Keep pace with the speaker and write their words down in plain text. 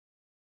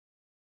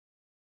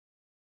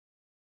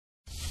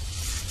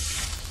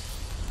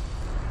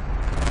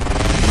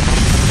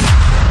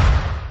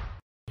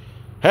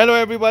Hello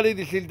everybody,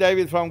 this is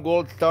David from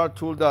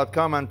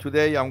goldstartool.com, and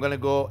today I'm going to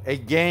go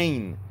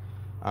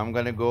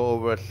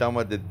over some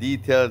of the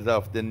details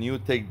of the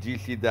NewTek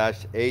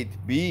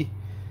GC-8B,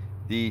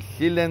 the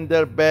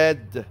cylinder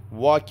bed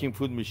walking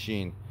food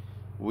machine.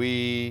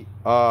 We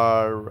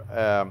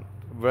are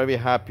very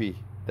happy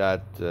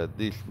that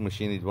this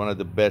machine is one of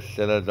the best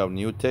sellers of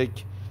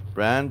NewTek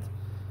brand.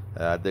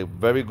 The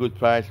very good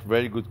price,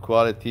 very good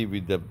quality,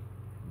 with the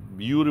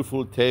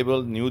beautiful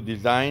table, new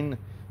design,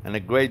 and a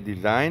great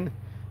design.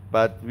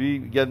 But we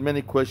get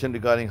many questions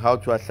regarding how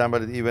to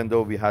assemble it, even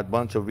though we had a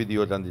bunch of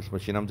videos on this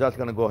machine. I'm just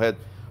going to go ahead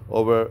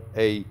over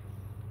a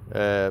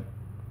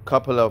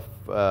couple of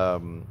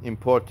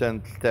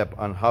important steps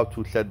on how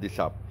to set this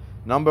up.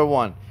 Number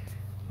one,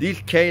 these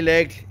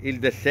K-legs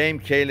is the same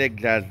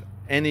K-legs as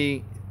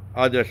any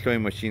other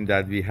sewing machine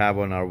that we have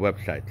on our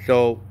website.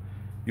 So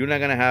you're not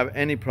going to have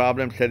any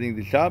problem setting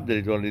this up. There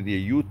is already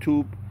a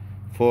YouTube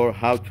for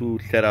how to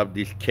set up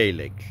these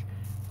K-legs.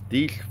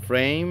 This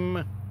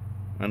frame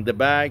on the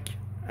back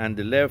and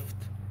the left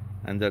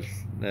and the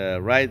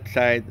right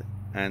side,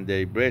 and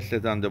the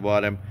bracelet on the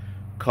bottom,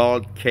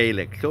 called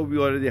K-leg. So we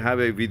already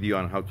have a video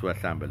on how to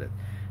assemble it.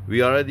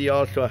 We already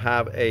also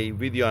have a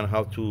video on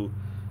how to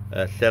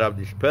set up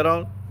this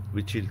pedal,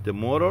 which is the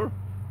motor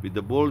with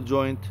the ball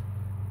joint,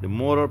 the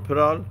motor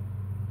pedal.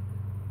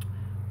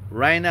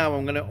 Right now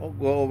I'm gonna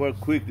go over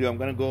quickly, I'm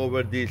gonna go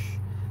over this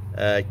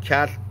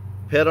cast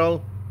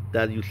pedal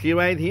that you see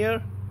right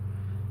here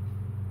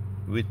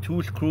with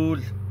 2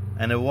 screws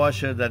and a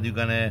washer that you're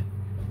gonna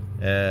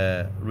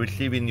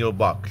receive in your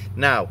box.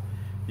 Now,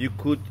 you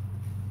could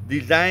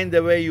design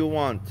the way you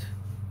want.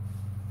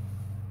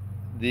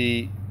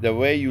 The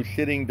way you're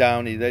sitting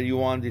down, either you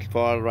want this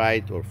far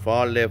right or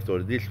far left,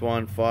 or this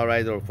one far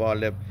right or far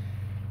left,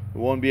 it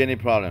won't be any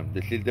problem.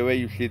 This is the way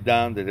you sit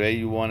down, the way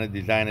you want to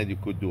design it, you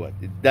could do it.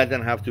 It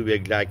doesn't have to be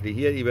exactly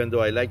here, even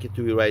though I like it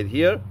to be right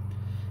here,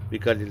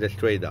 because it's a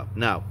straight up.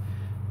 Now,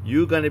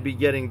 you're gonna be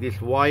getting this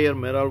wire,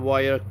 metal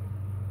wire,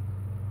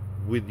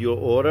 with your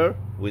order,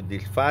 with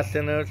these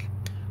fasteners.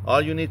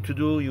 All you need to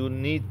do, you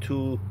need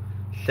to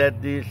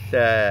set this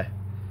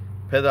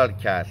pedal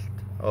cast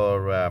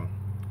or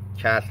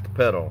cast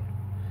pedal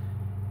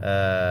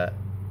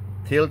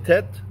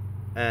tilted,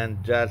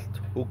 and just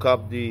hook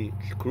up the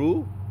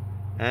screw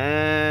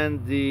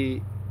and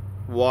the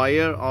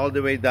wire all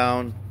the way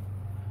down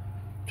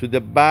to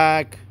the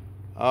back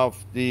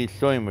of the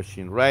sewing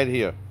machine right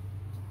here.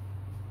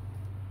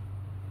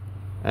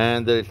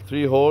 And there's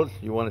 3 holes.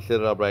 You want to set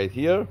it up right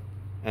here.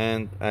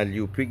 And as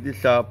you pick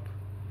this up,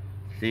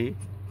 see,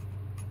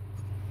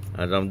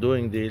 as I'm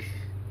doing this,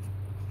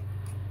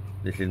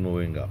 this is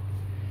moving up.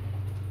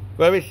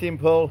 Very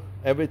simple.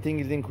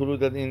 Everything is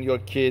included in your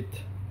kit,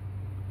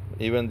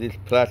 even these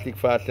plastic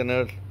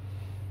fasteners,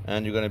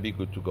 and you're gonna be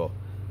good to go.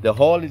 The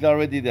hole is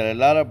already there. A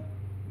lot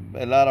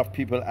of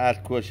people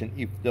ask question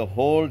if the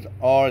holes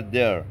are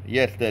there.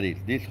 Yes, there is.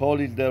 This hole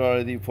is there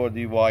already for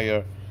the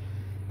wire.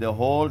 The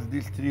holes,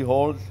 these 3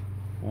 holes,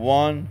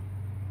 1,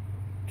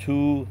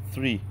 2,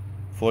 3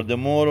 for the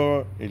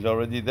motor is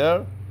already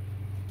there.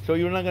 So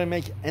you're not going to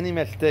make any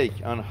mistake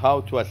on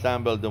how to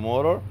assemble the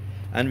motor,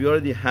 and we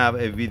already have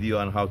a video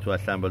on how to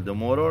assemble the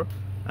motor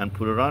and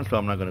put it on, so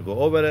I'm not going to go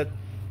over it.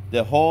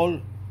 The hole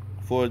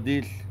for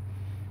this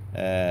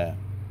headrest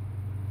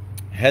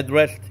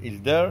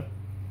is there.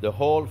 The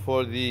hole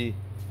for the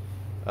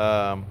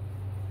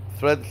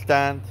thread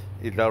stand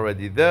is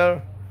already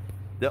there.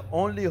 The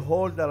only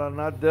holes that are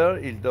not there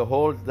is the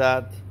holes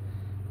that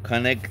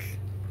connects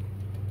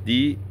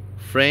the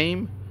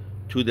frame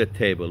to the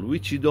table,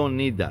 which you don't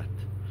need that.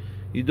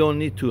 You don't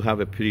need to have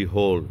a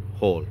pre-hole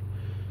hole.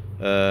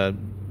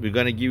 We're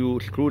gonna give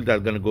you screws that are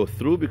gonna go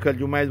through, because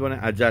you might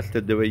wanna adjust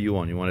it the way you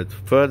want. You want it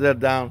further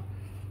down,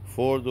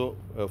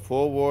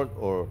 forward,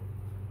 or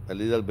a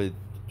little bit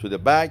to the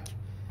back.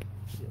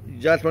 You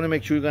just wanna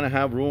make sure you're gonna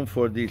have room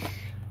for these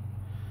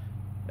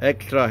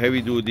extra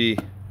heavy-duty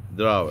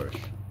drawers.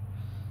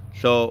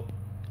 So,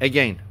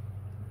 again,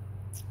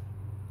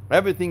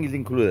 everything is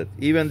included.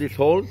 Even these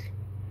holes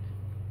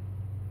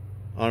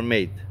are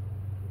made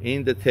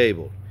in the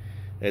table.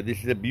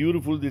 This is a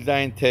beautiful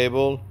design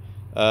table.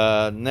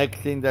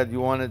 Next thing that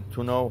you wanted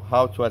to know,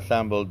 how to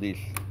assemble this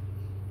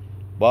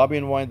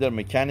bobbin winder,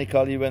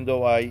 mechanical, even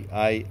though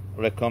I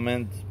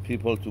recommend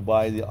people to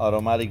buy the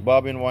automatic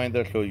bobbin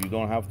winder, so you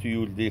don't have to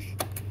use this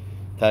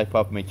type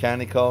of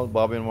mechanical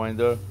bobbin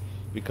winder,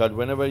 because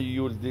whenever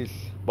you use this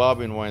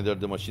bobbin winder,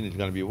 the machine is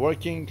going to be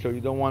working, so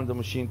you don't want the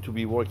machine to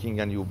be working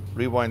and you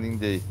rewinding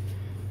the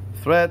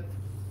thread.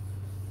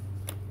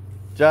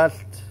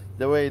 Just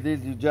the way it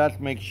is, you just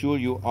make sure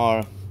you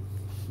are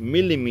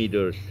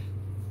millimeters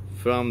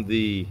from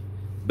the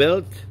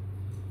belt,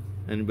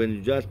 and when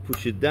you just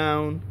push it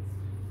down,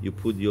 you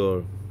put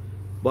your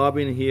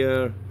bobbin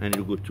here and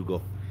you're good to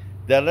go.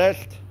 The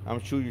rest,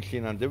 I'm sure you've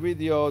seen on the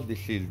video.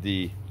 This is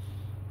the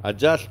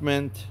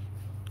adjustment,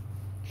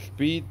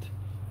 speed,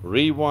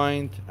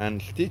 rewind,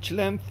 and stitch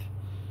length.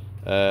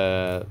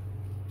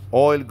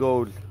 Oil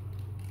goes,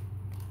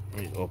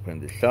 let me open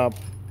this up.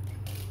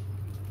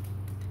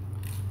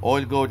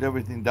 Oil goes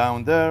everything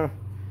down there.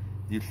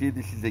 You see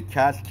this is a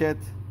casket,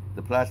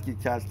 the plastic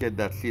casket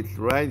that sits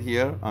right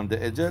here on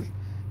the edges.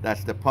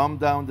 That's the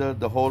pump down there.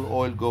 The whole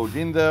oil goes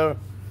in there.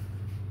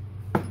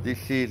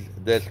 This is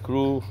the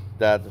screw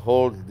that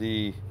holds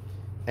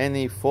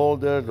any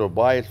folders or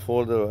bias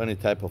folder or any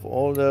type of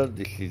holder.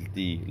 This is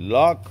the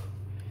lock.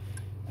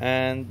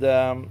 And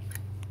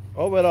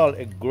overall,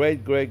 a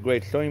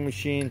great sewing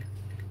machine.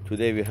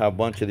 Today we have a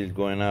bunch of these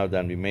going out,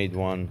 and we made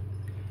one.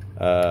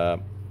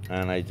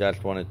 And I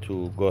just wanted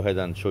to go ahead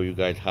and show you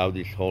guys how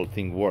this whole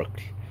thing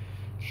works.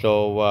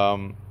 So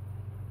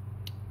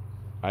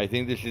I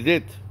think this is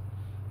it.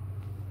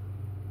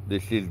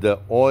 This is the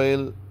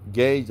oil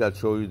gauge. I'll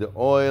show you the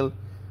oil,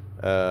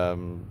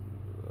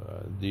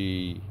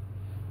 the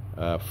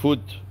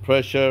foot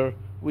pressure,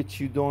 which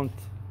you don't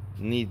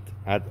need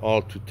at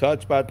all to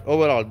touch, but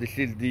overall this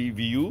is the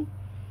view.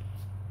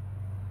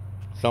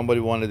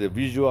 Somebody wanted a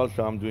visual,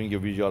 so I'm doing a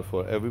visual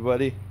for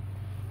everybody.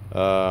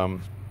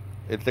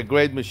 It's a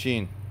great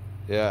machine.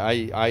 Yeah,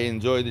 I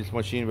enjoy this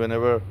machine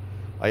whenever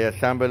I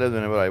assemble it,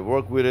 whenever I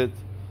work with it.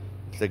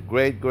 It's a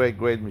great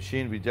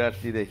machine. We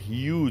just did a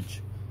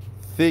huge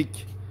thick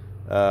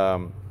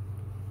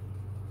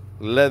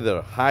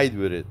leather hide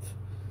with it,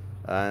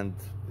 and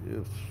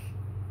it's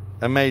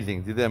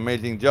amazing. Did an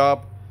amazing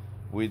job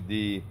with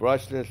the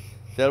brushless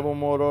servo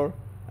motor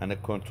and a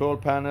control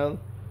panel,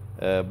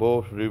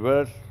 both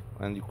reverse,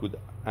 and you could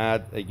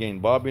add again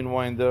bobbin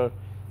winder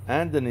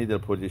and the needle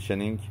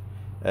positioning.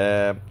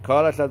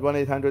 Call us at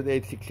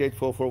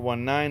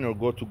 1-800-868-4419 or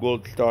go to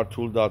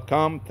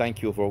goldstartool.com.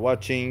 Thank you for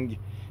watching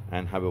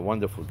and have a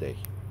wonderful day.